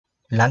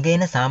ළඟ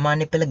එන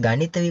සාමාන්‍ය පෙළ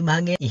ගණිත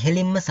විභාගයේ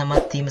ඉහළින්ම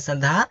සමත් වීම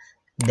සඳහා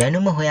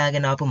දැනුම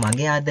හොයාගෙන ආපු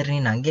මගේ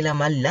ආදරණීය නංගිලා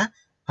මල්ලිලා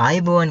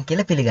ආයුබෝවන්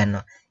කියලා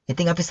පිළිගන්නවා.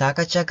 ඉතින් අපි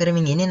සාකච්ඡා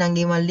කරමින් ඉන්නේ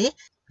නංගි මල්ලි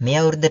මේ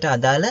අවුරුද්දට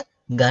අදාළ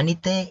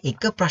ගණිතයේ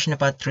එක ප්‍රශ්න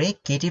පත්‍රයේ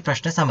කෙටි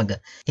ප්‍රශ්න සමග.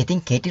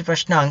 ඉතින් කෙටි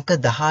ප්‍රශ්න අංක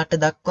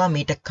 18 දක්වා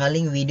මීට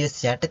කලින් වීඩියෝස්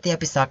යටතේ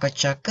අපි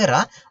සාකච්ඡා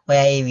කරා.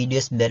 ඔයා මේ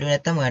වීඩියෝස් බැලුවේ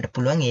නැත්නම් ඔයාට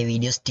පුළුවන් මේ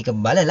වීඩියෝස් ටික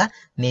බලලා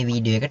මේ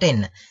වීඩියෝ එකට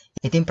එන්න.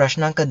 ඉතින්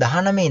ප්‍රශ්න අංක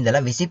 19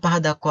 ඉඳලා 25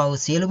 දක්වා වූ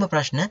සියලුම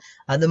ප්‍රශ්න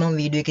අද මම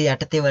වීඩියෝ එකේ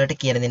යටතේ වලට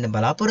කියලා දෙන්න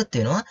බලාපොරොත්තු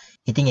වෙනවා.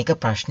 ඉතින් එක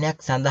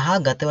ප්‍රශ්නයක් සඳහා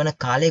ගතවන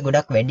කාලය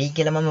ගොඩක් වැඩි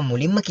කියලා මම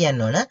මුලින්ම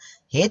කියන්න ඕන.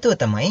 හේතුව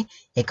තමයි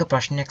එක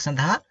ප්‍රශ්නයක්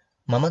සඳහා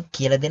මම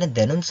කියලා දෙන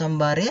දැනුම්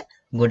සම්භාරය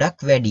ගොඩක්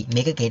වැඩි.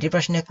 මේක කෙටි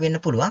ප්‍රශ්නයක් වෙන්න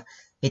පුළුවන්.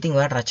 ඉතින්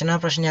ඔයාලට රචනා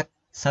ප්‍රශ්නයක්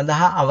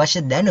සඳහා අවශ්‍ය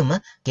දැනුම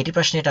කෙටි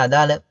ප්‍රශ්නයට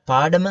අදාළ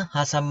පාඩම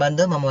හා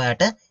සම්බන්ධව මම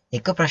ඔයාලට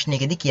එක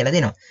ප්‍රශ්නයකදී කියලා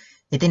දෙනවා.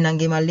 ඉතින්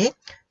නංගි මල්ලි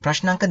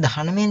ප්‍රශ්න අංක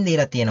 19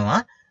 දීලා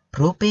තියෙනවා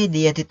රූපේ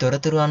දී ඇති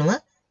තොරතුරු අනුව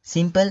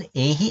සිම්පල්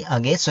A හි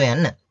අගය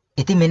සොයන්න.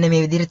 ඉතින් මෙන්න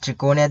මේ විදිහට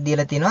ත්‍රිකෝණයක්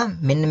දීලා තියෙනවා.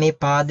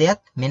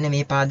 මෙන්න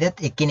මේ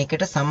පාදයට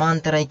එකිනෙකට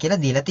සමාන්තරයි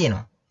කියලා දීලා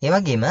තියෙනවා. ඒ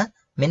වගේම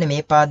මෙන්න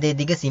මේ පාදයේ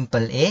දිග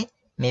සිම්පල් A,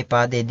 මේ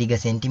පාදයේ දිග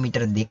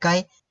සෙන්ටිමීටර්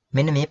 2යි,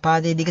 මෙන්න මේ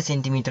පාදයේ දිග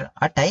සෙන්ටිමීටර්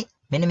 8යි,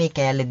 මෙන්න මේ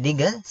කෑල්ලේ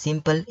දිග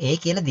සිම්පල් A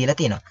කියලා දීලා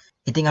තියෙනවා.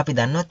 ඉතින් අපි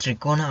දන්නවා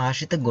ත්‍රිකෝණ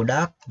ආශ්‍රිත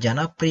ගොඩාක්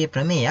ජනප්‍රිය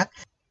ප්‍රමේයයක්.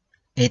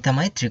 ඒ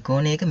තමයි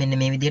ත්‍රිකෝණයක මෙන්න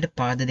මේ විදිහට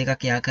පාද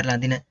දෙකක් යා කරලා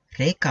අඳින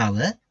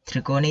රේඛාව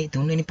ත්‍රිකෝණයේ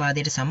තුන්වෙනි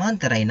පාදයට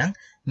සමාන්තරයි නම්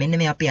මෙන්න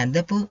මේ අපි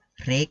අඳපු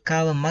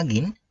රේඛාව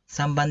මගින්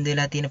සම්බන්ධ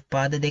වෙලා තියෙන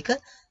පාද දෙක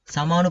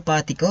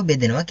සමානුපාතිකව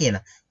බෙදෙනවා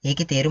කියලා.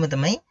 ඒකේ තේරුම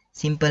තමයි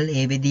සිම්පල්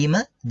A බෙදීම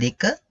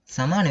 2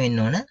 සමාන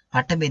වෙන්න ඕන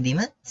 8 බෙදීම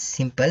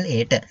සිම්පල්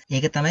Aට.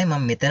 ඒක තමයි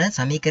මම මෙතන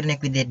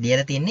සමීකරණයක් විදිහට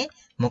ලියලා තියන්නේ.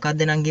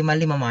 මොකද්ද නංගි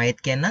මල්ලි මම ආයෙත්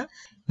කියන්නම්.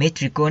 මේ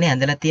ත්‍රිකෝණය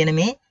ඇඳලා තියෙන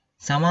මේ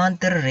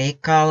සමාන්තර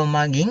රේඛාව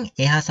මගින්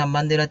එහා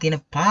සම්බන්ධ වෙලා තියෙන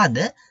පාද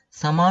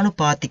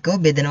සමානුපාතිකව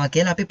බෙදෙනවා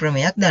කියලා අපි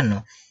ප්‍රමේයක්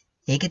දන්නවා.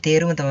 ඒකේ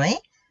තේරුම තමයි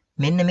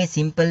මෙන්න මේ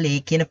සිම්පල් A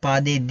කියන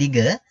පාදයේ දිග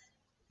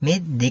මේ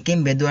දෙකෙන්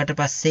බෙදුවට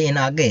පස්සේ එන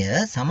අගය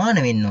සමාන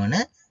වෙන්න ඕන.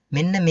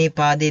 මෙන්න මේ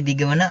පාදයේ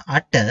දිග වන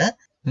 8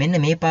 මෙන්න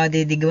මේ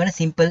පාදයේ දිග වන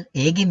සිම්පල්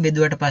A ගෙන්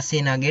බෙදුවට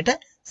පස්සේ එන අගයට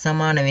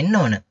සමාන වෙන්න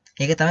ඕන.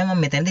 ඒක තමයි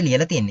මම මෙතනදී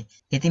ලියලා තියෙන්නේ.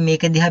 ඉතින්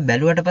මේක දිහා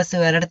බැලුවට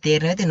පස්සේ ඔයාලට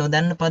තේරෙනවා ඇති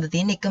නොදන්න පද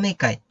තියෙන එකම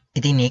එකයි.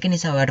 ඉතින් ඒක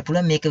නිසා ඔයාලට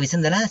පුළුවන් මේක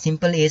විසඳලා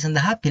සිම්පල් A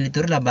සඳහා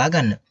පිළිතුරු ලබා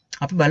ගන්න.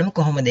 අපි බලමු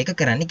කොහොමද ඒක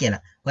කරන්නේ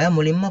කියලා. ඔයා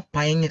මුලින්ම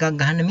පයෙන් එකක්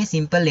ගහන්න මේ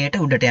සිම්පල් Aට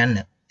උඩට යන්න.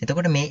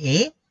 එතකොට මේ A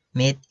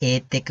මේ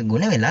Aත් එක්ක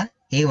ගුණ වෙලා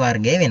A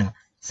වර්ගය වෙනවා.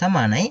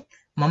 සමානයි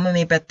මම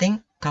මේ පැත්තෙන්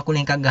කකුල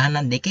එකක්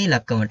ගහන්නම් දෙකේ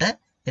ඉලක්කමට.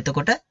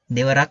 එතකොට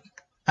දෙවරක්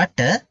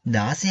 8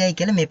 16යි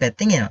කියලා මේ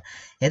පැත්තෙන් එනවා.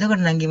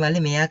 එතකොට නංගි මල්ලි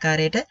මේ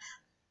ආකාරයට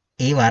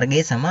A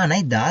වර්ගයේ සමානයි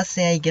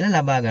 16යි කියලා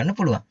ලබා ගන්න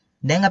පුළුවන්.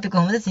 දැන් අපි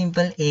කොහොමද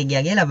සිම්පල් A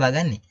ගේ ලබා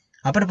ගන්නෙ?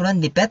 අපිට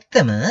පුළුවන්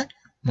දෙපැත්තම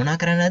මොනා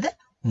කරන්නද?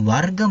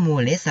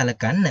 වර්ගමූලයේ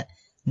සලකන්න.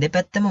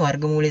 දෙපැත්තම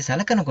වර්ගමූලයේ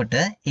සලකනකොට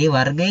A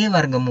වර්ගයේ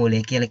වර්ගමූලය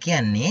කියලා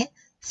කියන්නේ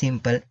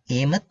සිම්පල්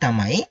Aම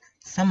තමයි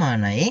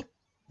සමානයි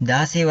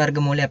 16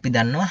 වර්ගමූලය අපි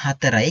දන්නවා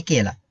 4යි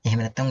කියලා. එහෙම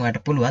නැත්නම්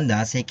ඔයාලට පුළුවන්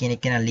 16 කියන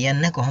එක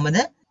ලියන්න කොහොමද?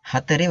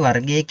 4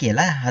 වර්ගය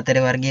කියලා.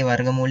 4 වර්ගයේ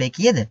වර්ගමූලය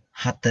කීයද?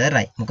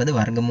 4යි. මොකද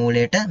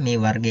වර්ගමූලයට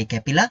මේ වර්ගය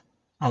කැපිලා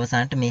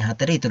අවසානට මේ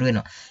 4 ඉතුරු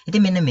වෙනවා.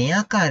 ඉතින් මෙන්න මේ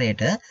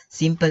ආකාරයට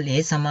සිම්පල්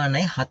A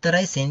සමානයි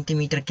 4යි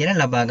සෙන්ටිමීටර කියලා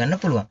ලබා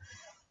ගන්න පුළුවන්.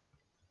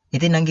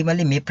 ඉතින් නංගි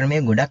මල්ලි මේ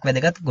ප්‍රමේය ගොඩක්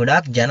වැදගත්,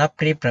 ගොඩාක්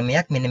ජනප්‍රිය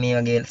ප්‍රමේයක්. මෙන්න මේ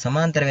වගේ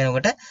සමාන්තර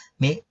වෙනකොට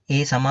මේ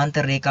ඒ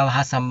සමාන්තර රේඛාව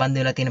හා සම්බන්ධ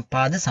වෙලා තියෙන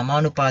පාද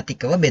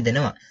සමානුපාතිකව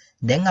බෙදෙනවා.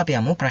 දැන් අපි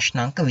යමු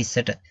ප්‍රශ්නාංක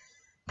 20ට.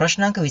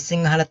 ප්‍රශ්නාංක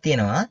 20න් අහලා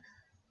තියෙනවා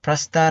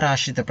ප්‍රස්ථාර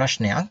ආශ්‍රිත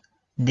ප්‍රශ්නයක්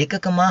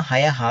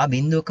 2,6 හා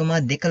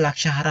 0,2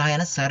 ලක්ෂ හරහා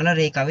යන සරල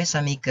රේඛාවේ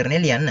සමීකරණය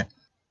ලියන්න.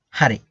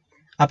 හරි.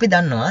 අපි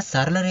දන්නවා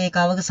සරල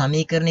රේඛාවක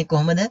සමීකරණය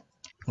කොහොමද?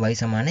 y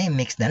 =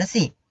 mx ධන c.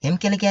 m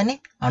කියලා කියන්නේ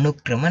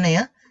අනුක්‍රමණය.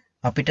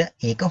 අපිට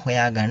ඒක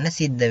හොයාගන්න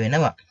සිද්ධ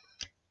වෙනවා.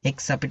 x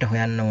අපිට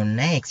හොයන්න ඕනේ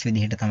නැහැ. x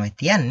විදිහට තමයි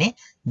තියන්නේ.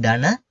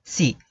 ධන c.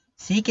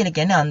 c කියලා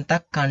කියන්නේ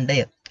අන්තක්ඛණ්ඩය.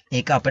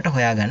 ඒක අපිට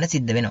හොයාගන්න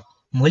සිද්ධ වෙනවා.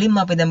 මුලින්ම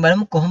අපි දැන්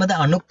බලමු කොහොමද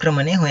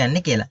අනුක්‍රමණය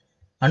හොයන්නේ කියලා.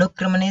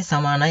 අනුක්‍රමණය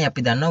සමානයි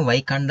අපි දන්නවා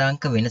y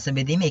ඛණ්ඩාංක වෙනස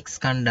බෙදීම x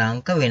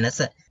ඛණ්ඩාංක වෙනස.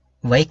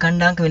 y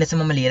ඛණ්ඩාංක වෙනස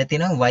මම ලියලා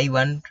තියෙනවා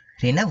y1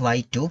 ඍණ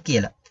y2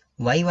 කියලා.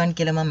 y1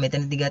 කියලා මම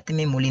මෙතනදී ගත්තේ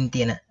මේ මුලින්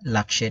තියෙන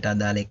ලක්ෂයට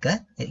අදාළ එක.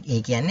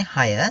 ඒ කියන්නේ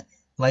 6.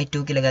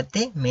 y2 කියලා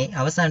ගත්තේ මේ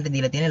අවසානට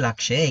දීලා තියෙන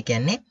ලක්ෂය. ඒ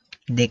කියන්නේ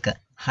 2.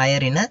 6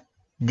 ඍණ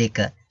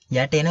 2.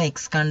 යට එන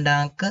x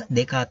ඛණ්ඩාංක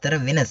දෙක අතර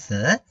වෙනස.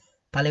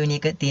 පළවෙනි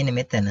එක තියෙන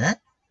මෙතන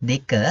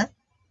 2.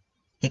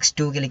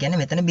 x2 කියලා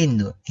කියන්නේ මෙතන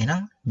බිඳුව.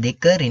 එහෙනම්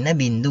 2 ඍණ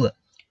බිඳුව.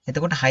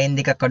 එතකොට 6න්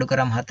 2ක් අඩු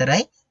කරාම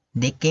 4යි.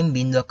 2න්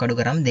බිඳුවක් අඩු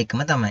කරාම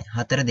 2ම තමයි.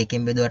 4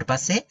 2න් බෙදුවාට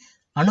පස්සේ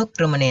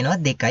අනුක්‍රමණය වෙනවා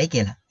 2යි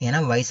කියලා.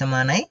 එහෙනම් y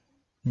සමානයි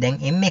දැන්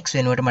mx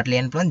වෙනුවට මට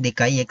ලියන්න පුළුවන්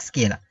 2x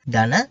කියලා.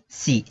 ධන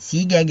c. c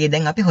ගෑගේ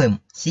දැන් අපි හොයමු.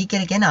 c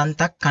කියලා කියන්නේ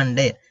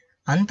අන්තක්ඛණ්ඩය.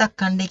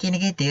 අන්තක්ඛණ්ඩය කියන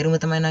එකේ තේරුම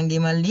තමයි නංගි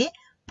මල්ලි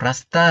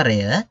ප්‍රස්ථාරය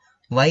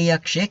y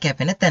අක්ෂය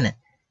කැපෙන තැන.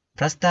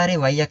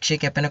 ප්‍රස්ථාරයේ y අක්ෂය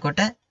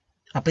කැපෙනකොට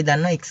අපි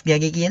දන්නවා x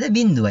ගෑගේ කීයද?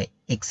 බිඳුවයි.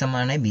 x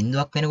සමානයි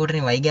බිඳුවක්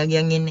වෙනකොටනේ y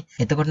ගෑගියන් එන්නේ.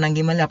 එතකොට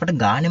නංගි මල්ලි අපිට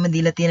ගානෙම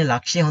දීලා තියෙන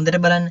ලක්ෂය හොඳට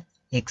බලන්න.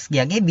 x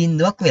ගෑගේ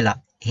බිඳුවක් වෙලා.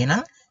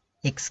 එහෙනම්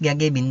x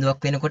ගගේ බිඳුවක්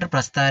වෙනකොට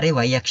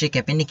ප්‍රස්ථාරයේ y අක්ෂය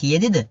කැපෙන්නේ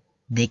කීයේදීද?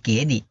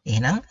 2ේදී.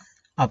 එහෙනම්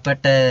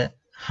අපට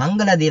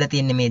හංගලා දීලා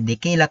තියෙන්නේ මේ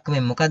 2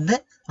 ඉලක්කමෙන් මොකද්ද?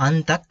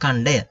 අන්තක්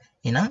ඛණ්ඩය.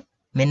 එහෙනම්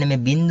මෙන්න මේ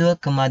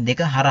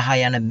 0.2 හරහා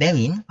යන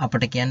බැවින්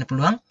අපට කියන්න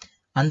පුළුවන්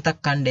අන්තක්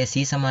ඛණ්ඩය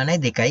c සමානයි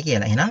 2යි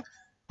කියලා. එහෙනම්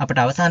අපට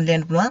අවසානට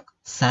ලියන්න පුළුවන්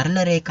සරල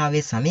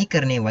රේඛාවේ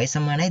සමීකරණයේ y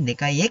සමානයි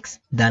 2x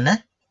ධන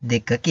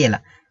 2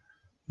 කියලා.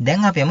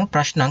 දැන් අපි යමු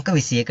ප්‍රශ්නාංක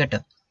 21ට.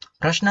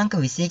 ප්‍රශ්නාංක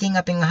 21කින්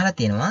අපෙන් අහලා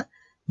තියෙනවා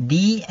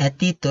දී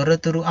ඇති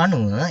තොරතුරු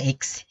අනුව x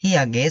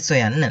යගේ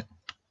සොයන්න.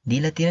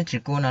 දීලා තියෙන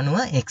ත්‍රිකෝණ අනුව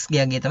x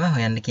යගේ තමයි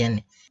හොයන්න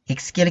කියන්නේ. x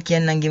කියලා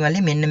කියන්නන්ගේ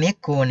මල්ලි මෙන්න මේ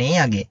කෝණයේ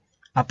යගේ.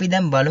 අපි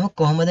දැන් බලමු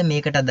කොහොමද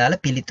මේකට අදාළ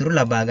පිළිතුරු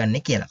ලබා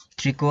ගන්න කියලා.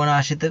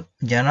 ත්‍රිකෝණාශ්‍රිත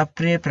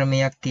ජනප්‍රිය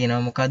ප්‍රමේයක්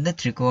තියෙනවා. මොකද්ද?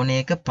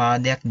 ත්‍රිකෝණයක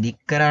පාදයක් දික්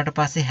කරාට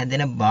පස්සේ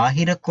හැදෙන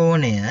බාහිර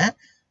කෝණය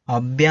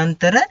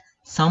අභ්‍යන්තර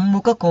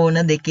සම්මුඛ කෝණ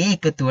දෙකේ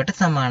එකතුවට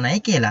සමානයි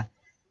කියලා.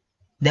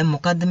 දැන්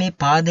මොකද්ද මේ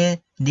පාදය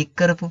දික්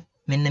කරපු?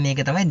 මෙන්න මේක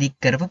තමයි දික්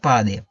කරපු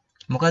පාදය.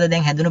 මොකද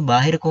දැන් හැදුණු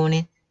බාහිර කෝණය?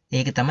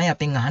 ඒක තමයි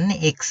අපෙන්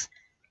අහන්නේ x.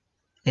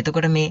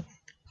 එතකොට මේ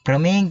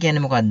ප්‍රමේයෙන්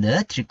කියන්නේ මොකද්ද?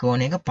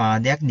 ත්‍රිකෝණයක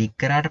පාදයක් දික්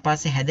කරාට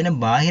පස්සේ හැදෙන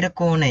බාහිර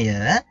කෝණය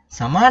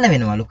සමාන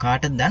වෙනවලු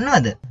කාටද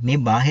දන්නවද?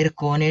 මේ බාහිර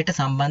කෝණයට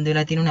සම්බන්ධ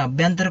වෙලා තියෙනුනේ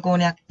අභ්‍යන්තර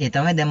කෝණයක්. ඒ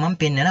තමයි දැන් මම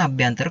පෙන්වන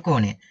අභ්‍යන්තර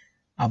කෝණය.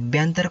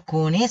 අභ්‍යන්තර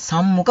කෝණයේ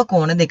සම්මුඛ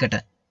කෝණ දෙකට.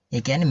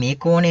 ඒ කියන්නේ මේ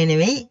කෝණය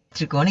නෙවෙයි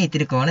ත්‍රිකෝණයේ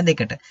ඉතිරි කෝණ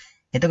දෙකට.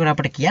 එතකොට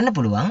අපිට කියන්න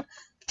පුළුවන්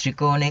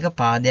ත්‍රිකෝණයක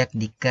පාදයක්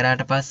දික්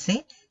කරාට පස්සේ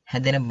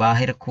හැදෙන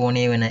බාහිර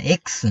කෝණය වෙන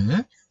x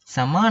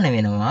සමාන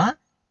වෙනවා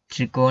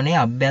ත්‍රිකෝණයේ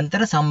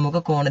අභ්‍යන්තර සම්මුඛ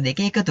කෝණ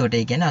දෙකේ එකතුවට.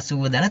 ඒ කියන්නේ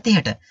 80 ධන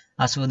 30ට.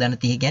 80 ධන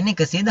 30 කියන්නේ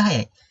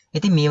 110යි.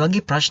 ඉතින් මේ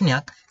වගේ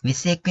ප්‍රශ්නයක්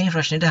 21 වෙනි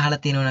ප්‍රශ්නෙට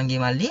අහලා තියෙනවා නම්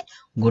මල්ලි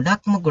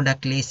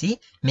ගොඩක් ලේසි.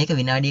 මේක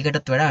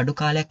විනාඩියකටත් වඩා අඩු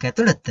කාලයක්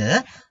ඇතුළත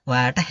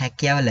ඔයාලට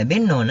හැකියාව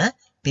ලැබෙන්න ඕන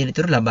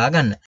පිළිතුරු ලබා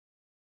ගන්න.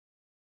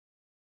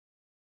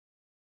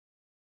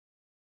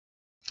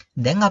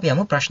 දැන් අපි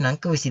යමු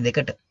ප්‍රශ්නාංක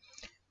 22ට.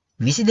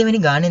 22 වෙනි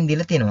ගානෙන්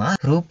දීලා තියෙනවා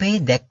රූපේ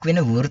දැක්වෙන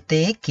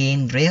වෘත්තයේ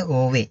කේන්ද්‍රය O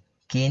වේ.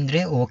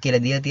 කේන්ද්‍රය O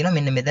කියලා දීලා තියෙනවා.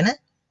 මෙන්න මෙතන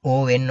O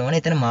වෙන්න ඕනේ.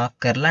 එතන මාක්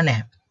කරලා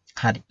නැහැ.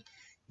 හරි.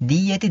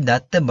 දී ඇති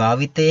දත්ත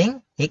භාවිතයෙන්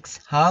x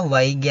හා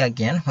y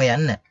ගියන්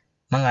හොයන්න.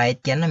 මම ආයෙත්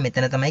කියන්න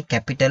මෙතන තමයි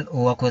කැපිටල්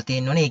O අකුර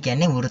තියෙන්න ඕනේ. ඒ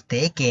කියන්නේ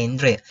වෘත්තයේ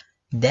කේන්ද්‍රය.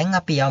 දැන්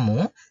අපි යමු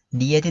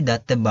දී ඇති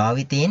දත්ත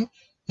භාවිතයෙන්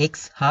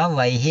x හා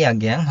y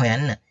ගියන්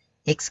හොයන්න.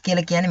 x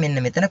කියලා කියන්නේ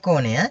මෙන්න මෙතන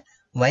කෝණය.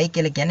 y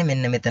කියලා කියන්නේ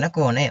මෙන්න මෙතන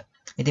කෝණය.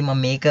 ඉතින් මම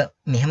මේක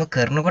මෙහෙම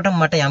කරනකොට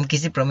මට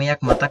යම්කිසි ප්‍රමේයක්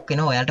මතක්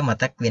වෙනවා. ඔයාලට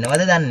මතක්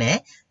වෙනවද දන්නේ නැහැ.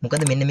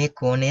 මොකද මෙන්න මේ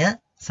කෝණය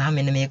සහ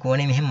මෙන්න මේ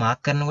කෝණය මෙහෙම මාක්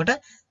කරනකොට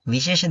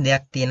විශේෂ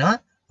දෙයක් තියෙනවා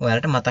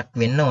ඔයාලට මතක්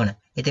වෙන්න ඕන.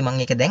 ඉතින්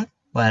මම ඒක දැන්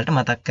ඔයාලට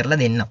මතක් කරලා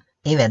දෙන්නම්.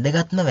 ඒ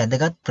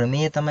වැදගත්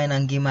ප්‍රමේය තමයි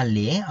නංගි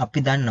මල්ලේ අපි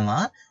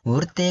දන්නවා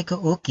වෘත්තයක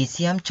වූ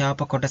කිසියම් ඡාප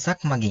කොටසක්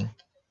මගින්.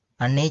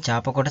 අන්න ඒ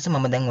ඡාප කොටස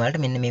මම දැන්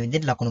ඔයාලට මෙන්න මේ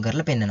විදිහට ලකුණු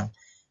කරලා පෙන්නනවා.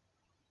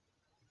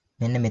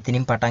 මෙන්න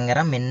මෙතනින් පටන්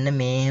අරන් මෙන්න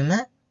මේම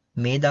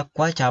මේ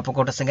දක්වා ඡාප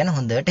කොටස ගැන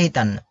හොඳට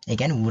හිතන්න. ඒ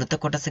කියන්නේ වෘත්ත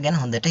කොටස ගැන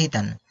හොඳට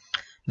හිතන්න.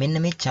 මෙන්න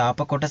මේ ඡාප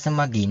කොටස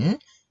මගින්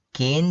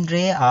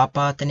කේන්ද්‍රයේ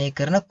ආපාතනය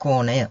කරන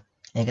කෝණය.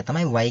 ඒක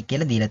තමයි y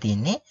කියලා දීලා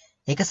තියෙන්නේ.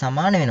 ඒක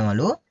සමාන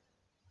වෙනවලු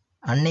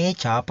අන්න ඒ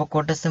ඡාප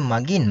කොටස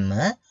මගින්ම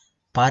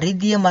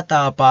පරිධිය මත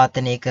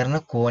ආපාතනය කරන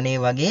කෝණය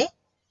වගේ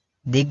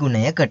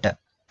දෙගුණයකට.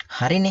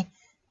 හරිනේ.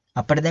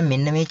 අපිට දැන්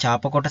මෙන්න මේ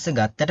ඡාප කොටස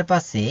ගත්තට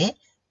පස්සේ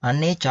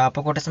අන්න ඒ ඡාප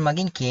කොටස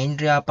මගින්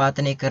කේන්ද්‍රය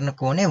ආපාතනය කරන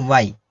කෝණය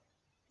y.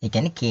 ඒ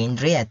කියන්නේ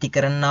කේන්ද්‍රය ඇති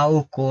කරන්නා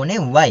වූ කෝණය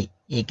y.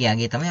 ඒක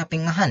යගේ තමයි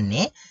අපෙන්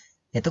අහන්නේ.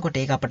 එතකොට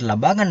ඒක අපිට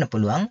ලබා ගන්න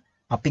පුළුවන්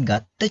අපි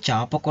ගත්ත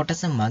ඡාප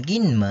කොටස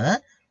මගින්ම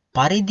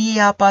පරිධිය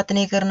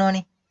ආපාතනය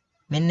කරනවානේ.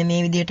 මෙන්න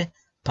මේ විදිහට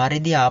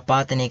පරිධිය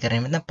ආපාතනය කරන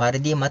නැත්නම්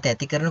පරිධිය මත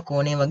ඇති කරන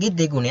කෝණය වගේ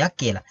දෙගුණයක්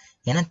කියලා.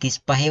 එහෙනම්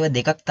 35ව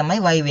දෙකක් තමයි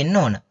y වෙන්න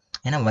ඕන.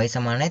 එහෙනම් y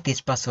සමානයි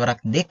 35 වරක්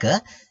 2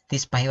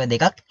 35ව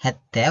දෙකක්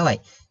 70යි.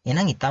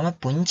 එහෙනම් ඊටම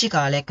පුංචි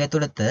කාලයක්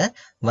ඇතුළත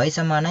y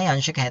සමානයි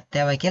අංශක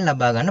 70යි කියලා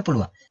ලබා ගන්න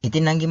පුළුවන්.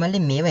 ඉතින් නංගි මල්ලි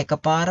මේව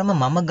එකපාරම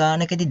මම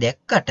ගානකදී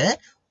දැක්කට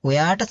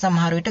ඔයාට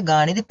සමහර විට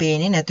ගානේදී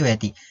පේන්නේ නැතුව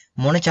ඇති.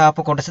 මොන ඡාප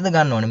කොටසද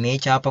ගන්න ඕන? මේ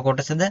ඡාප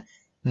කොටසද?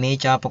 මේ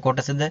ඡාප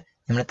කොටසද?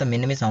 එහෙම නැත්නම්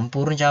මෙන්න මේ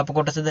සම්පූර්ණ ඡාප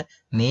කොටසද?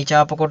 මේ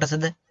ඡාප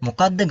කොටසද?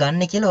 මොකද්ද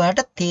ගන්න කියලා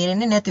ඔයාට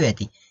තේරෙන්නේ නැතුව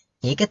ඇති.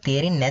 ඒක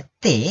තේරෙන්නේ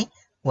නැත්තේ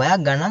ඔයා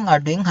ගණන්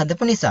අඩුවෙන්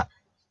හදපු නිසා.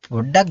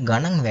 පොඩ්ඩක්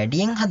ගණන්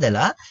වැඩියෙන්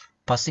හදලා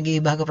පසුගිය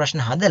විභාග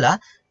ප්‍රශ්න හදලා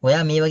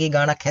ඔයා මේ වගේ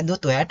ගාණක්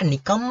හැදුවොත් ඔයාට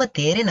නිකම්ම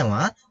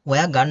තේරෙනවා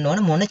ඔයා ගන්න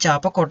ඕන මොන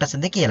ඡාප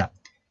කොටසද කියලා.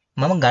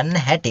 මම ගන්න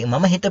හැටි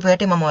මම හිතපු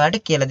හැටි මම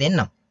ඔයාලට කියලා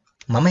දෙන්නම්.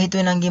 මම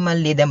හිතුවේ නංගි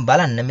මල්ලි දැන්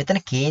බලන්න මෙතන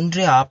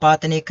කේන්ද්‍රය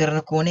ආපාතනය කරන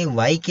කෝණේ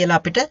y කියලා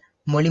අපිට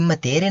මුලින්ම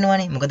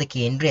තේරෙනවානේ. මොකද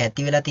කේන්ද්‍රය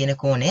ඇති වෙලා තියෙන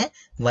කෝණය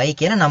y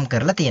කියලා නම්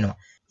කරලා තියෙනවා.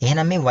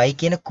 එහෙනම් මේ y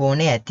කියන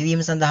කෝණය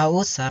ඇතිවීම සඳහා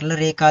වූ සරල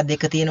රේඛා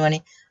දෙක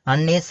තියෙනවානේ.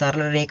 අන්න ඒ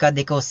සරල රේඛා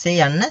දෙක ඔස්සේ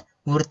යන්න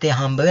වෘත්තය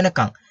හම්බ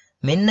වෙනකන්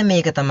මෙන්න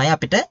මේක තමයි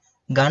අපිට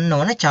ගන්න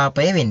ඕන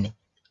ඡාපය වෙන්නේ.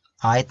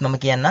 ආයෙත් මම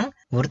කියන්නම්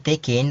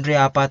වෘත්තයේ කේන්ද්‍රය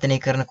ආපාතනය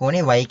කරන කෝණය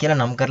y කියලා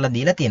නම් කරලා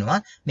දීලා තියෙනවා.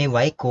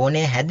 මේ y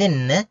කෝණය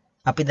හැදෙන්න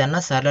අපි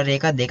දන්නා සරල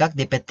රේඛා දෙකක්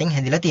දෙපැත්තෙන්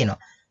හැදිලා තියෙනවා.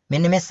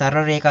 මෙන්න මේ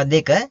සරල රේඛා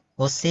දෙක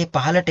ඔස්සේ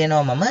පහළට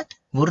එනවා මම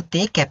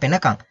වෘත්තයේ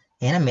කැපෙනකන්.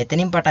 එහෙනම්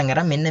මෙතනින් පටන්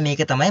අරන් මෙන්න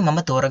මේක තමයි මම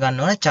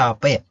තෝරගන්න ඕන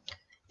ඡාපය.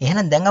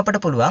 එහෙනම් දැන් අපට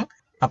පුළුවන්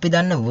අපි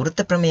දන්න වෘත්ත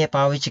ප්‍රමේය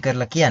පාවිච්චි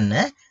කරලා කියන්න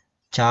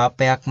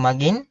ඡාපයක්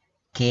මගින්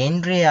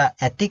කේන්ද්‍රය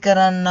ඇති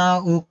කරන්නා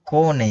වූ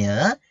කෝණය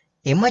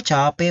එම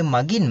ඡාපය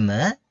මගින්ම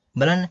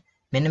බලන්න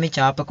මෙන්න මේ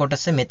ඡාප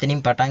කොටස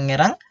මෙතනින් පටන්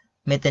අරන්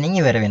මෙතනින්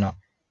ඉවර වෙනවා.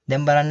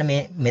 දැන් බලන්න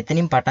මේ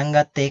මෙතනින් පටන්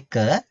ගත්ත එක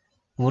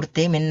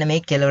වෘත්තේ මෙන්න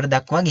මේ කෙළවර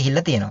දක්වා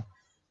ගිහිල්ලා තියෙනවා.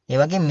 ඒ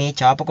වගේ මේ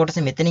ඡාප කොටස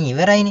මෙතනින්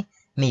ඉවරයිනේ.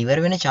 මේ ඉවර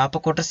වෙන ඡාප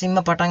කොටසින්ම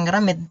පටන්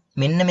අරන්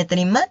මෙන්න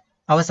මෙතනින්ම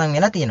අවසන්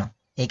වෙලා තියෙනවා.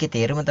 ඒකේ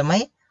තේරුම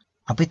තමයි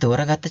අපි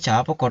තෝරාගත්ත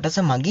ඡාප කොටස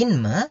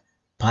මගින්ම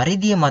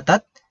පරිධිය මතත්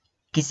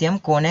කිසියම්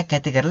කෝණයක්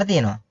ඇති කරලා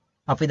තියෙනවා.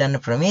 අපි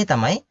දන්න ප්‍රමේය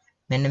තමයි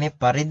මෙන්න මේ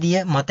පරිධිය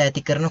මත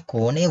ඇති කරන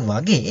කෝණය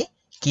වගේ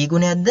කී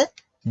ගුණයක්ද?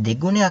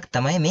 දෙගුණයක්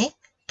තමයි මේ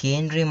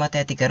කේන්ද්‍රය මත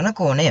ඇති කරන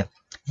කෝණය.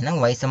 එහෙනම්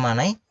y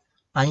සමානයි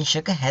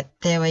අංශක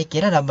 70යි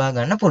කියලා ලබා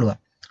ගන්න පුළුවන්.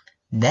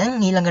 දැන්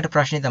ඊළඟට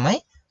ප්‍රශ්නේ තමයි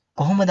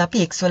කොහොමද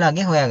අපි x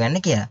වලගේ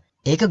හොයාගන්නේ කියලා.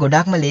 ඒක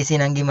ගොඩාක්ම ලේසි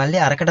නංගි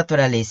මල්ලේ අරකටත්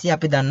වඩා ලේසි.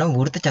 අපි දන්නවා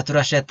වෘත්ත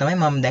චතුරස්‍රයක් තමයි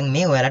මම දැන්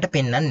මේ ඔයාලට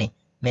පෙන්වන්නේ.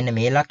 මෙන්න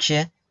මේ ලක්ෂය,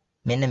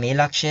 මෙන්න මේ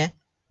ලක්ෂය,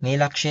 මේ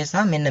ලක්ෂය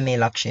සහ මෙන්න මේ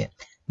ලක්ෂය.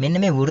 මෙන්න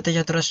මේ වෘත්ත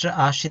චතුරස්‍ර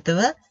ආශ්‍රිතව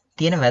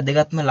තියෙන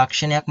වැදගත්ම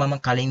ලක්ෂණයක් මම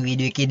කලින්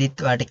වීඩියෝ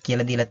එකේදීත් ඔයාලට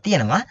කියලා දීලා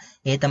තියෙනවා.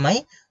 ඒ තමයි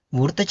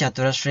වෘත්ත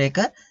චතුරස්‍රයක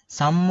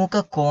සම්මුඛ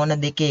කෝණ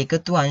දෙකේ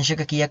එකතු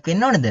අංශක කීයක්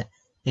වෙන්න ඕනද?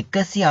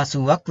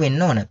 180ක්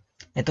වෙන්න ඕන.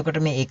 එතකොට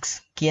මේ x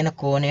කියන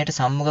කෝණයට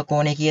සම්මුඛ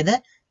කෝණය කීයද?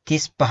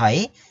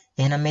 35යි.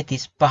 එහෙනම් මේ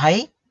 35යි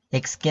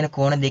x කියන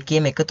කෝණ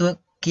දෙකේම එකතුව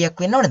කීයක්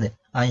වෙන්න ඕනද?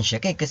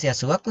 අංශක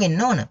 180ක්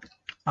වෙන්න ඕන.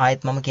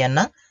 ආයෙත් මම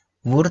කියන්නම්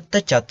වෘත්ත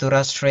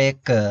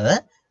චතුරස්‍රයක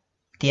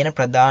තියෙන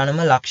ප්‍රධානම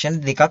ලක්ෂණ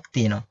දෙකක්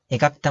තියෙනවා.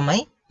 එකක් තමයි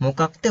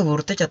මොකක්ද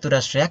වෘත්ත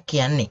චතුරස්‍රයක්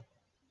කියන්නේ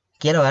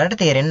කියලා ඔයාලට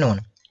තේරෙන්න ඕන.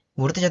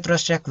 වෘත්ත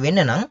චතුරස්‍රයක්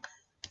වෙන්න නම්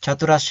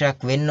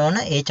චතුරස්‍රයක් වෙන්න ඕන.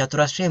 ඒ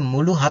චතුරස්‍රයේ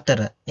මුළු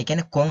හතර, ඒ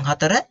කියන්නේ කොන්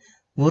හතර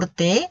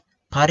වෘත්තයේ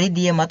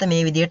පරිධිය මත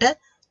මේ විදිහට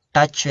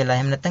ටච් වෙලා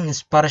එහෙම නැත්නම්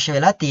ස්පර්ශ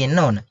වෙලා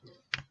තියෙන්න ඕන.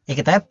 ඒක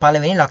තමයි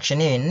පළවෙනි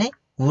ලක්ෂණය වෙන්නේ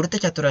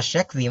වෘත්ත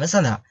චතුරස්‍රයක් වීම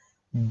සඳහා.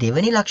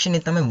 දෙවෙනි ලක්ෂණය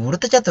තමයි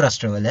වෘත්ත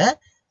චතුරස්‍රවල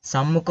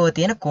සම්මුඛව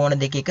තියෙන කෝණ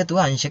දෙක එකතුව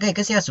අංශක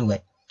 180යි.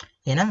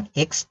 එහෙනම්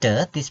x ට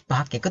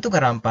 35ක් එකතු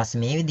කරාන්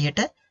පස්සේ මේ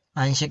විදිහට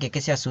අංශක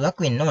 180ක්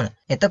වෙන්න ඕන.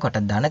 එතකොට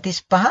ධන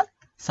 35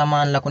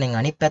 සමාන ලකුණෙන්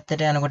අනිත්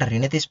පැත්තට යනකොට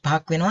ඍණ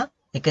 35ක් වෙනවා.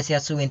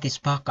 180 න්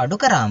 35ක් අඩු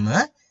කරාම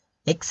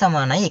x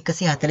සමානයි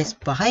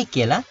 145යි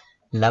කියලා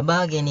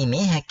ලබා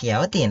ගැනීමේ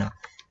හැකියාව තියෙනවා.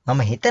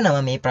 මම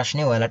හිතනවා මේ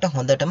ප්‍රශ්නේ ඔයාලට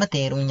හොඳටම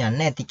තේරුම්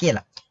යන්න ඇති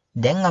කියලා.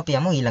 දැන් අපි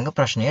යමු ඊළඟ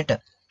ප්‍රශ්නයට.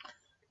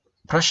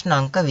 ප්‍රශ්න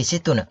අංක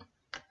 23.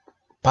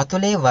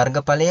 පතුලේ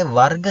වර්ගඵලය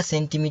වර්ග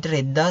සෙන්ටිමීටර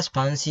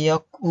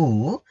 1500ක්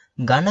වූ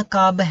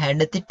ඝනකාභ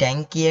හැඩති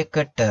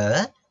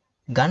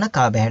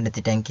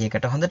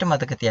ටැංකියකට හොඳට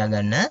මතක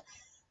තියාගන්න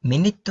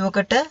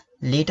මිනිත්තුවකට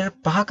ලීටර්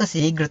 5ක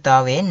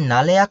ශීඝ්‍රතාවයෙන්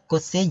නලයක්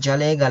ඔස්සේ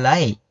ජලය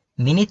ගලායි.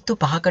 මිනිත්තු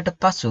 5කට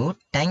පසු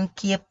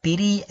ටැංකිය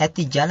පිරී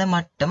ඇති ජල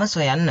මට්ටම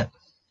සොයන්න.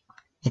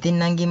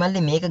 ඉතින් නංගි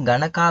මල්ලි මේක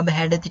ඝනකාභ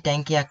හැඩති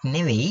ටැංකියක්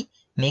නෙවෙයි.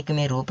 මේක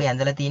මේ රූපේ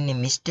ඇඳලා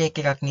තියෙන්නේ මිස්ටේක්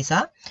එකක්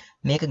නිසා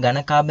මේක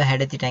ඝනකාභ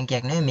හැඩති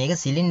ටැංකියක් නෙවෙයි. මේක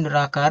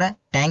සිලින්ඩරාකාර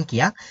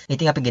ටැංකියක්.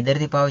 ඉතින් අපි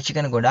ගෙදරදී පාවිච්චි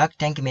කරන ගොඩාක්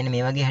ටැංකි මෙන්න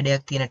මේ වගේ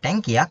හැඩයක් තියෙන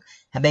ටැංකියක්.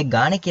 හැබැයි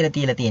ගානේ කියලා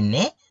තියලා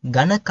තියෙන්නේ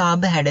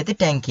ඝනකාභ හැඩති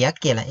ටැංකියක්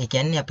කියලා. ඒ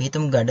කියන්නේ අපි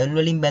හිතමු ගඩොල්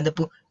වලින්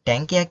බැඳපු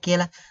ටැංකියක්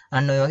කියලා.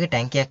 අන්න ඔය වගේ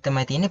ටැංකියක්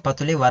තමයි තියෙන්නේ.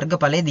 පතුලේ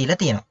වර්ගඵලය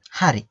දීලා තියෙනවා.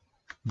 හරි.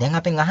 දැන්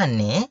අපෙන්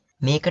අහන්නේ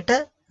මේකට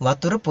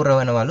වතුර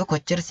පුරවනවලු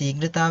කොච්චර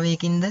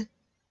ශීඝ්‍රතාවයකින්ද?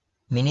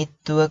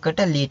 මිනිත්තුවකට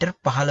ලීටර්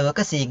 15ක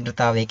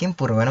ශීඝ්‍රතාවයකින්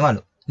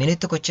පුරවනවලු.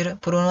 මිනිත්තු කොච්චර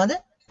පුරවනවද?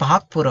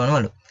 5ක්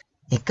පුරවනවලු.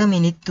 එක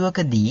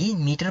මිනිත්තුවකදී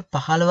මීටර්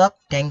 15ක්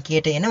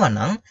ටැංකියට එනවා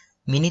නම්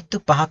මිනිත්තු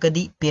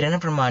 5කදී පිරෙන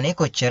ප්‍රමාණය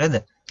කොච්චරද?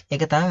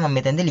 ඒක තමයි මම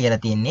මෙතනදී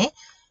ලියලා තියෙන්නේ.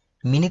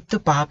 මිනිත්තු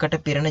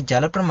 5කට පිරෙන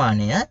ජල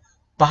ප්‍රමාණය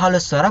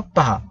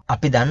 15/5.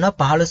 අපි දන්නවා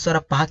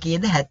 15/5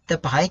 කීයද?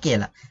 75යි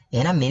කියලා.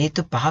 එහෙනම්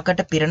මිනිත්තු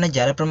 5කට පිරෙන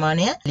ජල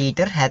ප්‍රමාණය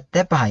ලීටර්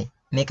 75යි.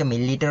 මේක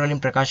මිලිලීටර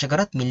වලින් ප්‍රකාශ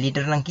කරොත්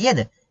මිලිලීටර නම්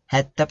කීයද?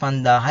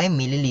 75000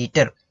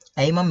 මිලිලීටර.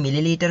 ඇයි මම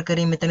මිලිලීටර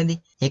කරේ මෙතනදී?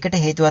 ඒකට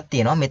හේතුවක්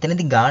තියෙනවා.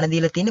 මෙතනදී ගාණ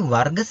දීලා තියෙන්නේ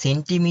වර්ග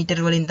සෙන්ටිමීටර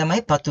වලින්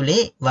තමයි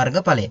පතුලේ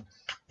වර්ගඵලය.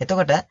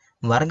 එතකොට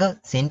වර්ග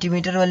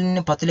සෙන්ටිමීටර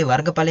වලින් පතුලේ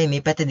වර්ගඵලය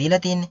මේ පැත්තේ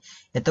දීලා තියෙන්නේ.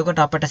 එතකොට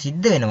අපට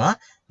සිද්ධ වෙනවා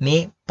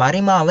මේ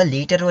පරිමාව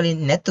ලීටර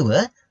වලින් නැතුව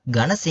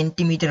ඝන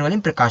සෙන්ටිමීටර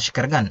වලින් ප්‍රකාශ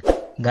කරගන්න.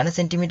 ඝන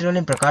සෙන්ටිමීටර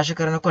වලින් ප්‍රකාශ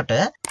කරනකොට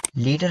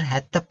ලීටර්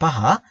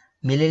 75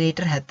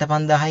 මිලිලීටර්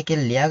 75000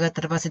 කියලා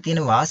ලියාගත්තට පස්සේ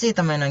තියෙන වාසිය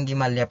තමයි නංගි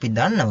මල්ලි අපි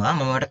දන්නවා.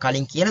 මම ඔයාලට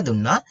කලින් කියලා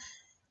දුන්නා.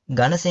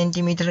 ඝන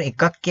සෙන්ටිමීටර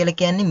එකක් කියලා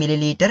කියන්නේ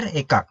මිලිලීටර්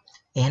එකක්.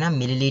 එහෙනම්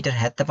මිලිලීටර්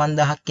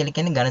 75000ක් කියලා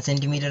කියන්නේ ඝන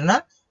සෙන්ටිමීටර නම්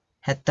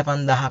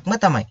 75000ක්ම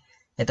තමයි.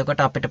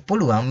 එතකොට අපිට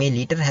පුළුවන් මේ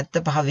ලීටර්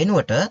 75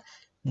 වෙනුවට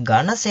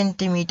ඝන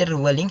සෙන්ටිමීටර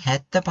වලින්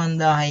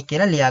 75000යි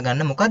කියලා ලියා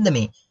ගන්න. මොකද්ද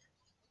මේ?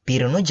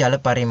 පිරුණු ජල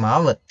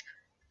පරිමාව.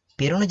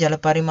 පිරුණු ජල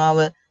පරිමාව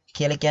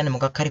කියලා කියන්නේ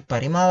මොකක් හරි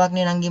පරිමාවක්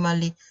නේ නංගි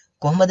මල්ලි.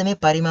 කොහොමද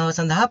මේ පරිමාව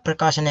සඳහා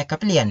ප්‍රකාශනයක්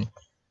අපි ලියන්නේ?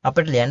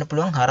 අපිට ලියන්න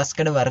පුළුවන්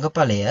හරස්කඩ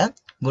වර්ගඵලය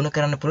ගුණ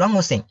කරන්න පුළුවන්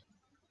උසෙන්.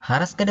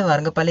 හරස්කඩ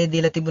වර්ගඵලය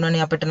දීලා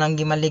තිබුණානේ අපිට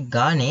නංගි මල්ලි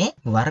ගානේ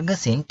වර්ග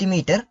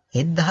සෙන්ටිමීටර්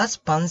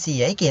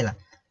 1500යි කියලා.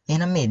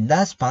 එහෙනම් මේ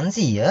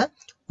 1500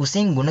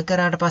 උසෙන් ගුණ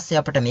කරාට පස්සේ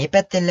අපිට මේ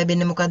පැත්තෙන්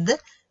ලැබෙන්නේ මොකද්ද?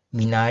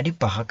 විනාඩි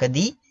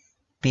 5කදී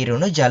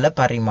පිරුණු ජල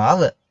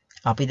පරිමාව.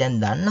 අපි දැන්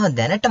දන්නවා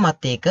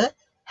දැනටමත් ඒක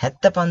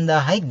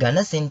 75000යි ඝන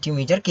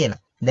සෙන්ටිමීටර්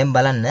කියලා. දැන්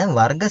බලන්න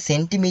වර්ග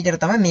සෙන්ටිමීටර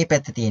තමයි මේ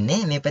පැත්තේ තියෙන්නේ.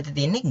 මේ පැත්තේ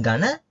තියෙන්නේ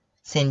ඝන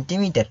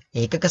සෙන්ටිමීටර්.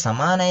 ඒකක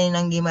සමානයි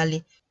නංගි මල්ලි.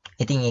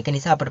 ඉතින් ඒක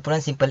නිසා අපිට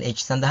පුළුවන් සිම්පල් h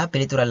සඳහා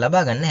පිළිතුරක්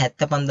ලබා ගන්න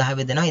 75000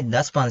 බෙදනවා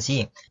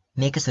 1500.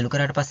 මේක සුළු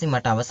කරාට පස්සේ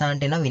මට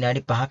අවසානට එනවා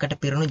විනාඩි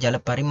 5කට පිරුණු ජල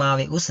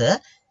පරිමාවේ උස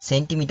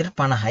සෙන්ටිමීටර්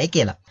 50යි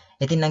කියලා.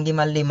 ඉතින් නංගි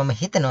මල්ලි මම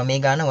හිතනවා මේ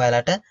ගාන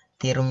ඔයාලට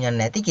තේරුම් යන්නේ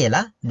නැති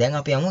කියලා. දැන්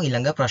අපි යමු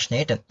ඊළඟ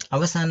ප්‍රශ්නයට.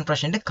 අවසාන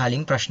ප්‍රශ්නෙට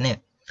කලින් ප්‍රශ්නය.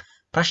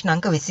 ප්‍රශ්න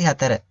අංක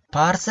 24.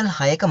 පාර්සල්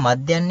 6ක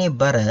මධ්‍යන්නේ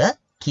බර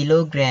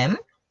කිලෝග්‍රෑම්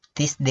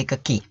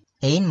 32කි.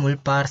 එයින් මුල්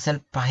පාර්සල්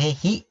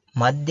 5හි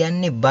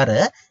මධ්‍යන්නේ බර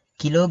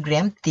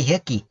කිලෝග්‍රෑම්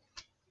 30කි.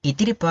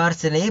 ඉතිරි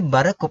පාර්සලයේ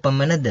බර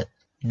කොපමණද?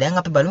 දැන්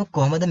අපි බලමු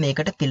කොහොමද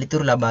මේකට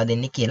පිළිතුරු ලබා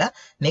දෙන්නේ කියලා.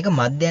 මේක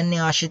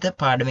මධ්‍යන්නේ ආශ්‍රිත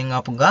පාඩමෙන්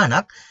ආපු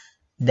ගානක්.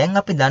 දැන්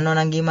අපි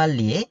දන්නවා නංගි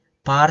මල්ලියේ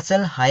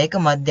පාර්සල් 6ක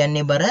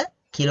මධ්‍යන්නේ බර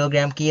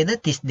කිලෝග්‍රෑම් කීයද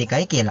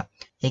 32යි කියලා.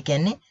 ඒ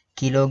කියන්නේ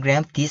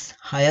කිලෝග්‍රෑම්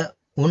 36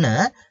 උන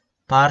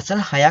පාර්සල්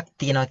 6ක්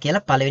තියෙනවා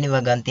කියලා පළවෙනි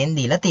වගන්තියෙන්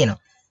දීලා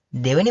තියෙනවා.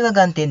 දෙවෙනි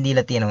වගන්තියෙන්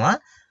දීලා තියෙනවා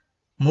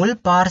මුල්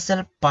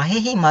පාර්සල්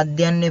 5හි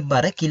මධ්‍යන්නේ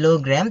බර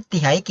කිලෝග්‍රෑම්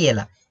 30යි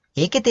කියලා.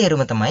 ඒකේ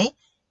තේරුම තමයි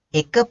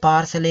එක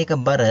පාර්සලයක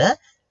බර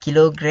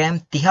කිලෝග්‍රෑම්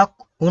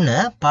 30ක් උන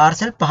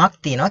පාර්සල් 5ක්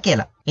තියෙනවා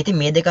කියලා. ඉතින්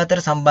මේ දෙක අතර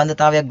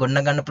සම්බන්ධතාවයක්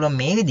ගොඩනගන්න පුළුවන්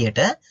මේ විදිහට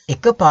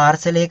එක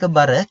පාර්සලයක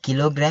බර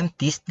කිලෝග්‍රෑම්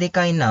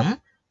 32යි නම්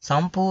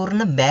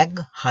සම්පූර්ණ බෑග්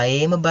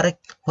 6ේම බර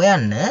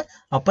හොයන්න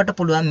අපට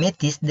පුළුවන් මේ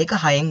 32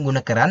 6ෙන්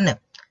ගුණ කරන්න.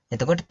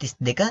 එතකොට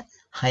 32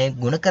 6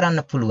 ගුණ කරන්න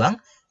පුළුවන්.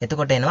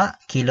 එතකොට එනවා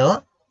කිලෝ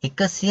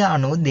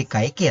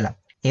 192යි කියලා.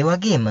 ඒ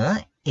වගේම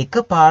එක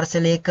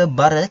පාර්සලයක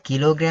බර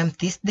කිලෝග්‍රෑම්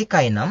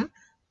 32යි නම්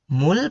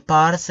මුල්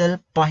පාර්සල්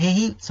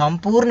 5හි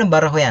සම්පූර්ණ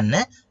බර හොයන්න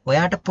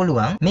ඔයාට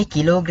පුළුවන් මේ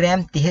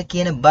කිලෝග්‍රෑම් 30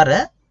 කියන බර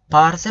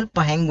පාර්සල්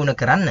 5ෙන් ගුණ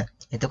කරන්න.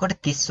 එතකොට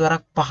 30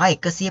 වරක්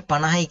 5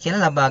 150යි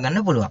කියලා ලබා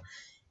ගන්න පුළුවන්.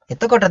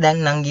 එතකොට දැන්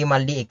නංගි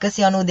මල්ලි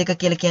 192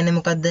 කියලා කියන්නේ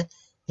මොකද්ද?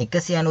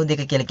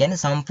 192 කියලා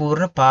කියන්නේ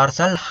සම්පූර්ණ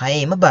පාර්සල්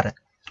 6ේම බර.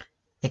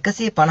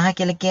 150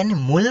 කියලා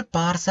කියන්නේ මුල්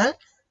පාර්සල්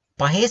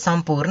 5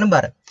 සම්පූර්ණ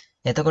බර.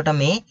 එතකොට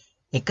මේ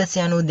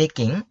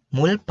 192කින්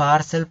මුල්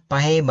පාර්සල්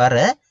 5 බර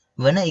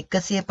වන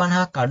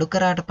 150ක් අඩු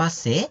කරාට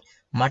පස්සේ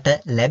මට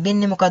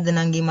ලැබෙන්නේ මොකද්ද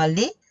නංගි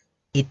මල්ලි?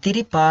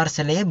 ඉතිරි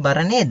පාර්සලයේ බර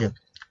නේද?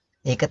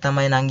 ඒක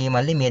තමයි නංගි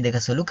මල්ලි මේ දෙක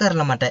සුළු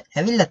කරලා මට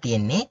ඇවිල්ලා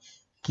තියෙන්නේ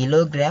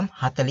කිලෝග්‍රෑම්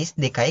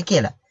 42යි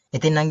කියලා.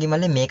 ඉතින් නංගි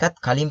මල්ලි මේකත්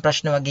කලින්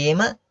ප්‍රශ්න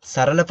වගේම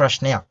සරල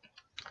ප්‍රශ්නයක්.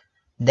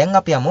 දැන්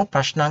අපි යමු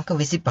ප්‍රශ්න අංක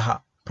 25.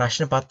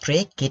 ප්‍රශ්න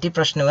පත්‍රයේ කෙටි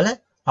ප්‍රශ්නවල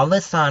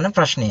අවසාන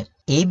ප්‍රශ්නය.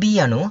 AB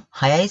යනු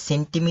 6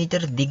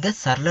 සෙන්ටිමීටර් දිග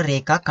සරල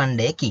රේඛා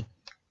ඛණ්ඩයකි.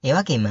 ඒ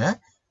වගේම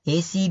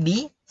ACB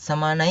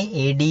සමානයි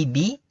ADB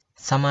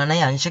සමානයි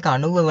අංශක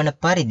 90 වන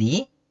පරිදි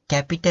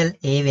කැපිටල්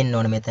A වෙන්න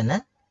ඕන මෙතන.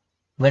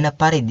 වන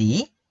පරිදි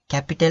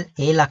කැපිටල්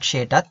A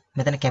ලක්ෂයටත්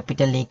මෙතන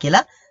කැපිටල් A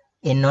කියලා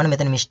එන්න ඕන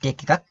මෙතන මිස්ටේක්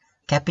එකක්.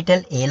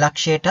 Capital A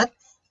ලක්ෂයටත්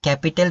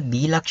capital B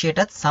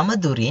ලක්ෂයටත්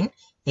සමදුරින්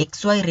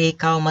XY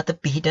රේඛාව මත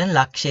පිහිටන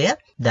ලක්ෂය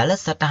දල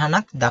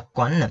සටහනක්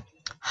දක්වන්න.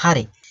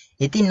 හරි.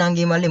 ඉතින්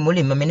නංගි මල්ලි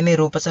මුලින්ම මෙන්න මේ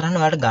රූප සටහන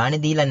ඔයාලට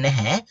ගානේ දීලා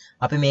නැහැ.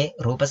 අපි මේ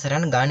රූප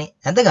සටහන ගානේ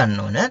ඇඳ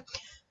ගන්න ඕන.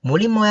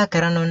 මුලින්ම ඔයා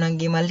කරන්න ඕන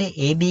නංගි මල්ලි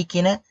AB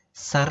කියන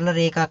සරල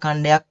රේඛා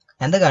ඛණ්ඩයක්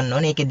ඇඳ ගන්න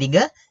ඕනේ. ඒකේ දිග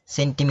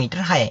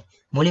සෙන්ටිමීටර් 6යි.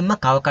 මුලින්ම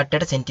කව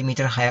කට්ටට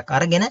සෙන්ටිමීටර් 6ක්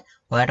අරගෙන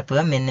ඔයාට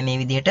පුළුවන් මෙන්න මේ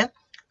විදිහට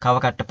කව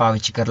කට්ට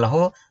පාවිච්චි කරලා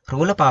හෝ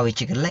රූල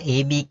පාවිච්චි කරලා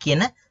AB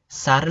කියන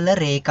සරල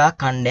රේඛා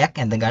ඛණ්ඩයක්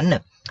ඇඳ ගන්න.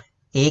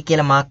 A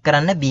කියලා මාක්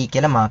කරන්න, B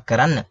කියලා මාක්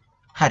කරන්න.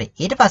 හරි.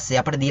 ඊට පස්සේ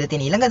අපිට දීලා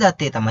තියෙන ඊළඟ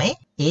தත්ත්වය තමයි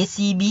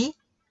ACB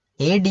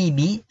ADB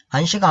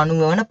අංශක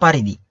 90 වන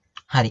පරිදි.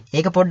 හරි.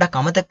 ඒක පොඩ්ඩක්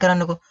අමතක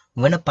කරන්නකෝ.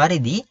 වන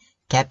පරිදි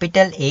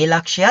කැපිටල් A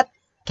ලක්ෂයත්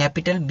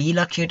කැපිටල් B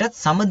ලක්ෂයටත්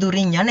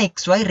සමදුරින් යන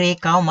XY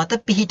රේඛාව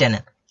මත පිහිටන.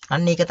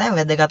 අන්න ඒක තමයි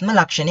වැදගත්ම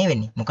ලක්ෂණය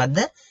වෙන්නේ. මොකද්ද?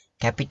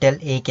 කැපිටල්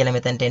A කියලා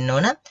මෙතනට එන්න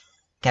ඕන.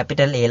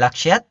 කැපිටල් A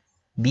ලක්ෂයත්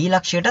B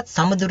ලක්ෂයටත්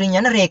සමදුරින්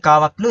යන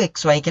රේඛාවක්ලු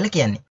XY කියලා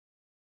කියන්නේ.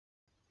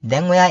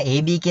 දැන් ඔයා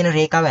AB කියන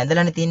රේඛාව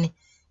ඇඳලානේ තින්නේ.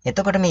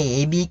 එතකොට මේ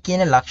AB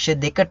කියන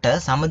ලක්ෂ දෙකට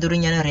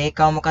සමදුරින් යන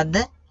රේඛාව මොකද්ද?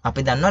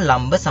 අපි දන්නවා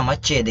ලම්බ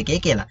සමච්ඡේදකය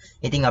කියලා.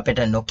 ඉතින් අපිට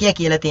නොකිය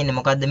කියලා තියෙන්නේ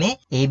මොකද්ද මේ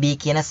AB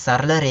කියන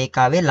සරල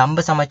රේඛාවේ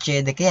ලම්බ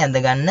සමච්ඡේදකය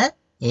ඇඳගන්න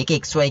ඒක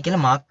XY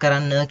කියලා මාක්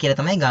කරන්න කියලා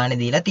තමයි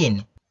ගානේ දීලා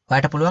තියෙන්නේ.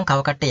 ඔයාට පුළුවන්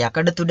කව කට්ට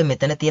යකඩ තුඩ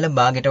මෙතන තියලා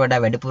භාගයට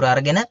වඩා වැඩිපුර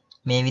අරගෙන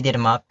මේ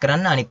විදිහට මාක්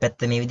කරන්න. අනිත්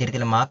පැත්ත මේ විදිහට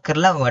තියලා මාක්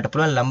කරලා ඔයාට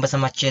පුළුවන් ලම්බ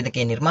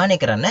සමච්ඡේදකය නිර්මාණය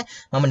කරන්න.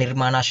 මම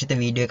නිර්මාණාශ්‍රිත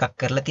වීඩියෝ එකක්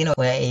කරලා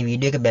තියෙනවා. ඔයා ඒ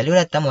වීඩියෝ එක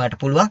බැලුවා නැත්නම් ඔයාට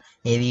පුළුවන්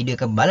ඒ වීඩියෝ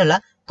එක බලලා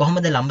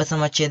කොහොමද ලම්බ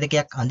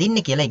සමච්ඡේදකයක්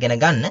අඳින්නේ කියලා ඉගෙන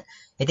ගන්න.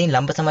 ඉතින්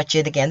ලම්බ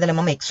සමච්ඡේදකය ඇඳලා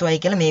මම XY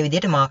කියලා මේ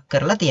විදිහට මාක්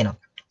කරලා තියෙනවා.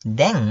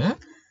 දැන්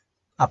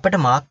අපිට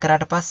මාක්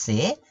කරාට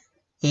පස්සේ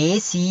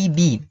ACB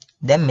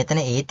දැන් මෙතන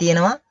A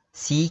තියෙනවා,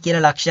 C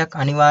කියලා ලක්ෂයක්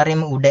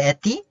අනිවාර්යයෙන්ම උඩ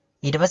ඇති.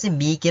 ඊට පස්සේ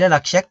B කියලා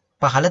ලක්ෂයක්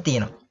පහළ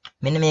තියෙනවා.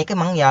 මෙන්න මේක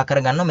මම යා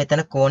කරගන්නවා.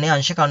 මෙතන කෝණය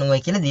අංශක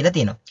 90යි කියලා දීලා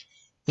තියෙනවා.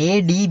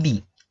 ADB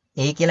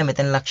A කියලා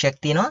මෙතන ලක්ෂයක්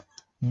තියෙනවා.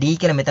 D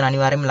කියලා මෙතන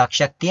අනිවාර්යයෙන්ම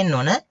ලක්ෂයක් තියෙන්න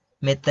ඕන.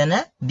 මෙතන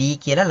B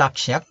කියලා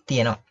ලක්ෂයක්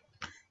තියෙනවා.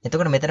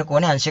 එතකොට මෙතන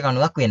කෝණය අංශක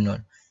 90ක් වෙන්න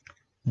ඕන.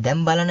 දැන්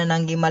බලන්න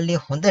නංගි මල්ලි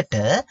හොඳට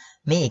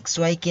මේ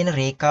XY කියන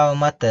රේඛාව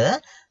මත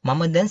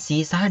මම දැන් C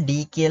සහ D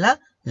කියලා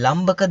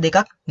ලම්බක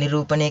දෙකක්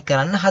නිරූපණය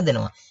කරන්න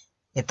හදනවා.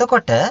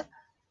 එතකොට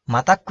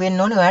මතක්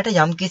වෙන්න ඕනේ ඔයාලට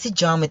යම්කිසි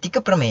ජ්‍යාමිතික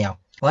ප්‍රමේයක්.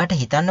 ඔයාලට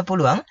හිතන්න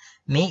පුළුවන්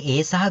මේ A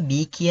සහ B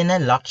කියන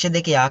ලක්ෂ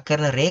දෙක යා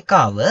කරන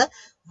රේඛාව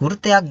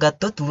වෘත්තයක්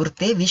ගත්තොත්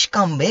වෘත්තයේ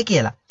විස්කම්භය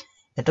කියලා.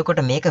 එතකොට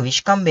මේක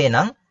විස්කම්භය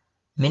නම්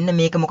මෙන්න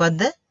මේක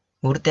මොකද්ද?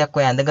 වෘත්තයක්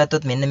ඔය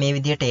ඇඳගත්තොත් මෙන්න මේ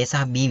විදිහට A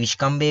සහ B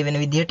විස්කම්භය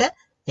වෙන විදිහට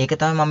ඒක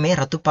තමයි මම මේ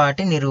රතු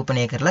පාටෙන්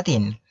නිරූපණය කරලා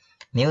තියෙන්නේ.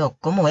 මේවා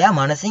ඔක්කොම ඔයා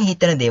මනසින්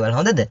හිතන දේවල්.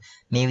 හොඳද?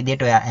 මේ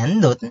විදිහට ඔයා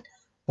ඇඳොත්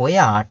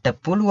ඔයාට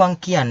පුළුවන්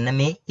කියන්න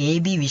මේ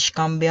AB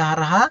විස්කම්භය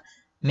හරහා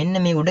මෙන්න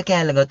මේ උඩ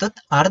කෑල්ල ගත්තොත්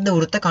අර්ධ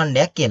වෘත්ත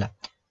ඛණ්ඩයක් කියලා.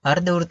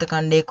 අර්ධ වෘත්ත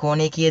ඛණ්ඩයේ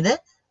කෝණය කීයද?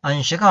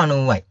 අංශක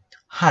 90යි.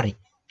 හරි.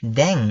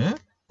 දැන්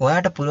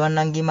ඔයාට පුළුවන්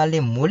නම්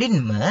ගිමල්ලේ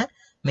මුලින්ම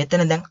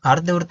මෙතන දැන්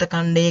අර්ධ වෘත්ත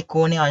ඛණ්ඩයේ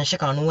කෝණය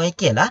අංශක 90යි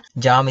කියලා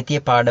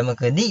ජ්‍යාමිතිය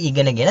පාඩමකදී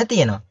ඉගෙනගෙන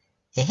තියෙනවා.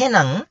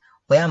 එහෙනම්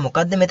ඔයා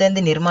මොකද්ද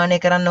මෙතෙන්දී නිර්මාණය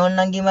කරන්න ඕන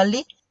නම්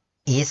ගිමල්ලි?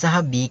 A සහ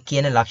B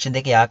කියන ලක්ෂ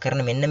දෙක යා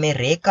කරන මෙන්න මේ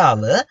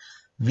රේඛාව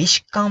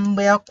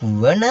විස්කම්භයක්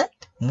වන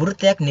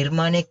වෘත්තයක්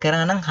නිර්මාණය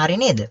කරා නම් හරි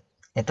නේද?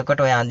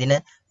 එතකොට ඔය අඳින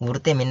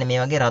වෘත්තය මෙන්න මේ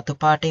වගේ රතු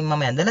පාටෙන්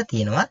මම ඇඳලා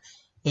තියෙනවා.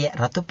 ඒ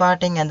රතු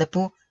පාටෙන්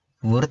ඇඳපු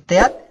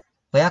වෘත්තයත්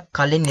ඔයා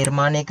කලින්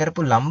නිර්මාණය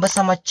කරපු ලම්බ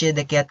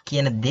සමච්ඡේදකයක්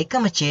කියන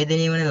දෙකම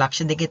ඡේදනය වෙන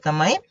ලක්ෂ දෙකේ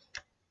තමයි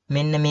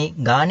මෙන්න මේ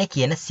ගානේ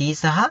කියන C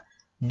සහ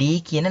D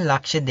කියන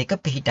ලක්ෂ දෙක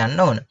පිහිටන්න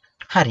ඕන.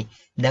 හරි.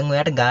 දැන්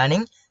ඔයාට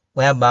ගානෙන්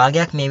ඔයා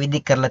භාගයක් මේ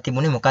විදිහ කරලා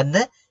තිබුණේ මොකද්ද?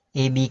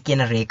 AB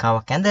කියන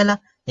රේඛාවක්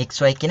ඇඳලා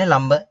XY කියන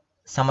ලම්බ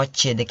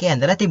සමච්ඡේදකේ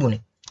ඇඳලා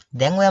තිබුණේ.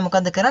 දැන් ඔයා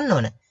මොකද්ද කරන්න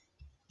ඕන?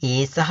 A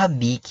සහ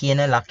B කියන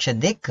ලක්ෂ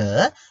දෙක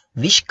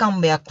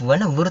විස්කම්භයක්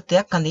වන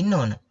වෘත්තයක් අඳින්න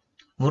ඕන.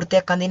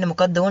 වෘත්තයක් අඳින්න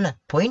මොකද්ද ඕන?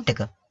 පොයින්ට්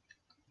එක.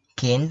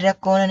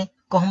 කේන්ද්‍රයක් ඕනනේ.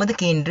 කොහොමද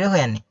කේන්ද්‍රය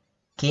හොයන්නේ?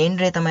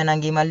 කේන්ද්‍රය තමයි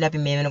නංගී මල්ලි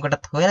අපි මේ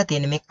වෙනකොටත් හොයලා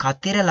තියෙන්නේ. මේ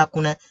කතිර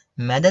ලකුණ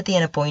මැද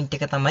තියෙන පොයින්ට්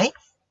එක තමයි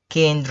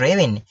කේන්ද්‍රය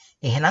වෙන්නේ.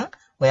 එහෙනම්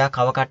ඔයා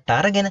කව කට්ට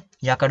අරගෙන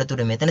යකඩ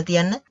තුඩ මෙතන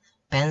තියන්න,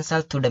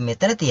 පැන්සල් තුඩ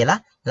මෙතන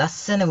තියලා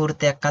ලස්සන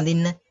වෘත්තයක්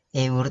අඳින්න.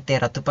 ඒ වෘත්තය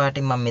රතු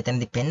පාටින් මම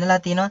මෙතනදී පෙන්නලා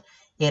තියෙනවා.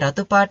 ඒ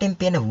රතු පාටින්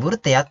පේන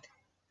වෘත්තයත්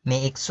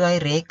මේ XY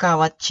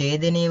රේඛාවත්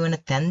ඡේදනය වන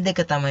තැන් දෙක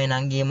තමයි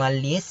නංගී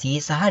මල්ලියේ C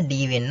සහ D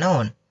වෙන්න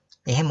ඕන.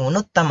 එහෙම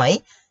වුණොත් තමයි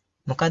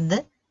මොකද්ද?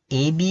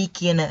 AB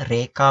කියන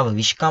රේඛාව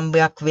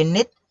විස්කම්භයක්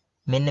වෙන්නේ.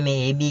 මෙන්න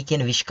මේ AB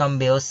කියන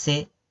විස්කම්භය ඔස්සේ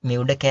මේ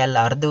උඩ කෑල්ල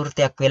අර්ධ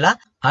වෘත්තයක් වෙලා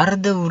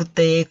අර්ධ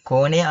වෘත්තයේ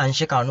කෝණය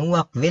අංශක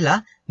 90ක් වෙලා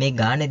මේ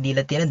ගානේ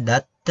දීලා තියෙන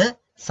දත්ත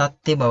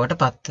සත්‍ය බවට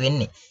පත්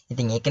වෙන්නේ.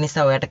 ඉතින් ඒක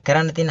නිසා ඔයාලට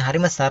කරන්න තියෙන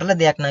හරිම සරල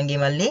දෙයක්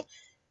නංගී මල්ලි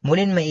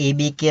මුලින්ම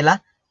AB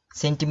කියලා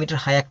සෙන්ටිමීටර්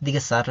 6ක් දිග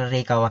සරල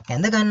රේඛාවක්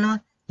ඇඳ ගන්නවා.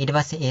 ඊට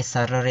පස්සේ ඒ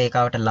සරල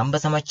රේඛාවට ලම්බ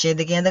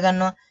සමච්ඡේදකය ඇඳ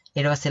ගන්නවා.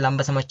 ඊට පස්සේ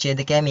ලම්බ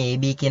සමච්ඡේදකය මේ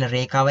AB කියන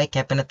රේඛාවයි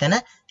කැපෙන තැන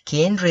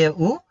කේන්ද්‍රය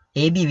වූ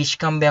AB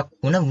විස්කම්භයක්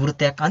වුණ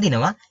වෘත්තයක්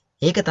අඳිනවා.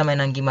 ඒක තමයි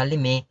නංගි මල්ලි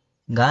මේ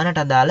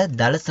ගානට අදාළ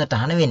දල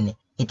සටහන වෙන්නේ.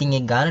 ඉතින්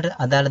මේ ගානට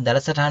අදාළ දල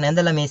සටහන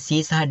ඇඳලා මේ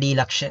C සහ D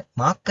ලක්ෂ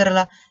මාක්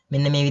කරලා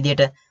මෙන්න මේ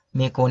විදිහට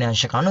මේ කෝණය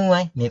අංශක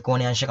 90යි මේ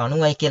කෝණය අංශක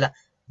 90යි කියලා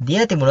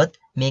දිය තිබුණොත්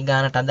මේ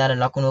ගානට අදාළ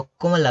ලකුණු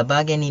ඔක්කොම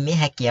ලබා ගැනීමේ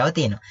හැකියාව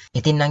තියෙනවා.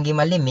 ඉතින් නංගි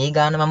මල්ලි මේ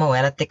ගාන මම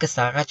ඔයාලත් එක්ක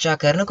සාකච්ඡා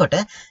කරනකොට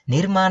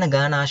නිර්මාණ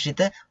ගාන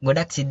ආශ්‍රිත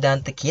ගොඩක්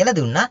සිද්ධාන්ත කියලා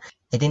දුන්නා.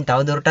 ඉතින්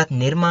තවදුරටත්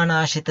නිර්මාණ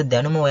ආශ්‍රිත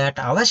දැනුම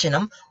ඔයාට අවශ්‍ය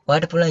නම්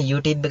ඔයාට පුළුවන්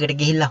YouTube එකට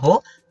ගිහිල්ලා හෝ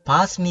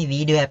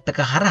PassMeVideo app එක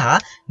හරහා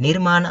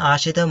නිර්මාණ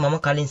ආශ්‍රිතව මම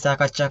කලින්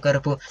සාකච්ඡා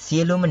කරපු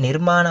සියලුම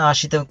නිර්මාණ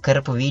ආශ්‍රිතව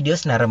කරපු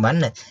වීඩියෝස්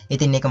නරඹන්න.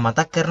 ඉතින් මේක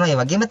මතක් කරනවා. ඒ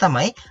වගේම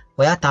තමයි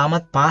ඔයා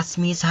තාමත්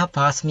PassMe සහ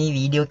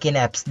PassMeVideo කියන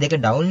apps දෙක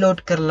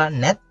download කරලා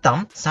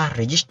නැත්නම් සහ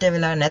register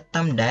වෙලා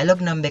නැත්නම්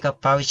dialog number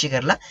එකක් පාවිච්චි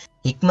කරලා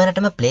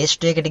ඉක්මනටම Play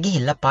Store එකට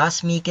ගිහිල්ලා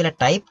PassMe කියලා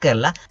type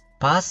කරලා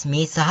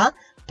PassMe සහ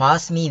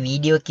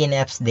PassMeVideo කියන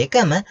apps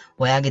දෙකම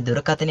ඔයාගේ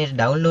දුරකථනයට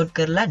download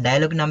කරලා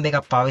dialog number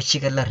එකක්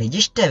පාවිච්චි කරලා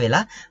register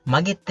වෙලා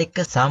මගෙත්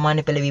එක්ක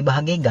සාමාන්‍ය පෙළ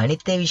විභාගයේ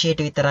ගණිතය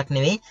විෂයට විතරක්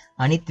නෙවෙයි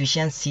අනිත්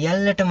විෂයන්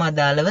සියල්ලටම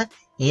අදාළව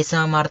ඒ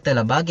සාමාර්ථය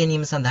ලබා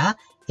ගැනීම සඳහා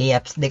මේ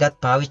apps දෙකත්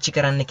පාවිච්චි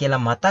කරන්න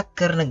කියලා මතක්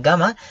කරන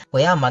ගම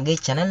ඔයා මගේ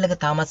channel එක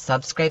තාමත්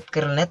subscribe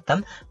කරලා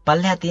නැත්නම්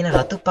පල්ලෙහා තියෙන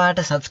රතු පාට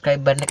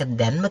subscribe button එක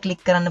දැන්ම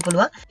click කරන්න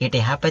පුළුවන්. ඊට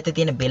එහා පැත්තේ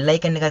තියෙන bell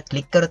icon එක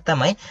click කරොත්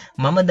තමයි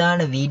මම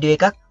දාන වීඩියෝ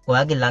එකක්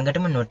ඔයාගේ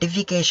ළඟටම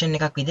notification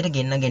එකක් විදිහට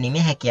ගෙන්න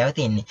ගැනීමේ හැකියාව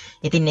තියෙන්නේ.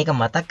 ඉතින් මේක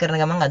මතක්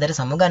කරන ගමන් අදට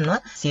සමුගන්නවා.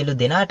 සියලු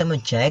දෙනාටම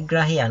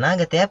ජයග්‍රාහී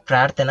අනාගතයක්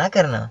ප්‍රාර්ථනා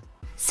කරනවා.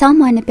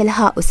 සාමාන්‍ය පෙළ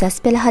හා උසස්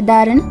පෙළ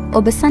හදාරන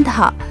ඔබ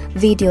සඳහා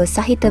වීඩියෝ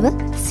සහිතව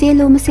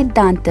සියලුම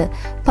සිද්ධාන්ත,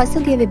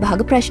 පසුගිය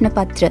විභාග ප්‍රශ්න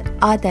පත්‍ර,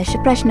 ආදර්ශ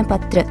ප්‍රශ්න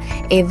පත්‍ර,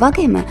 ඒ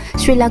වගේම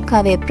ශ්‍රී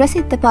ලංකාවේ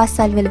ප්‍රසිද්ධ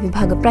පාසල්වල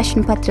විභාග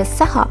ප්‍රශ්න පත්‍ර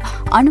සහ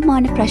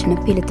අනුමාන ප්‍රශ්න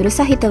පිළිතුරු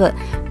සහිතව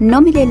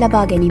නොමිලේ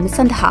ලබා ගැනීම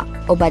සඳහා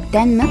ඔබ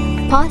දැන්ම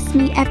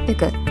PassMe app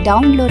එක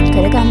download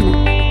කරගන්න.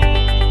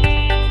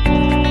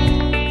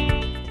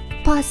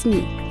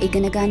 PassMe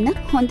ඉගෙන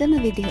ගන්න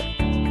හොඳම විදිහ.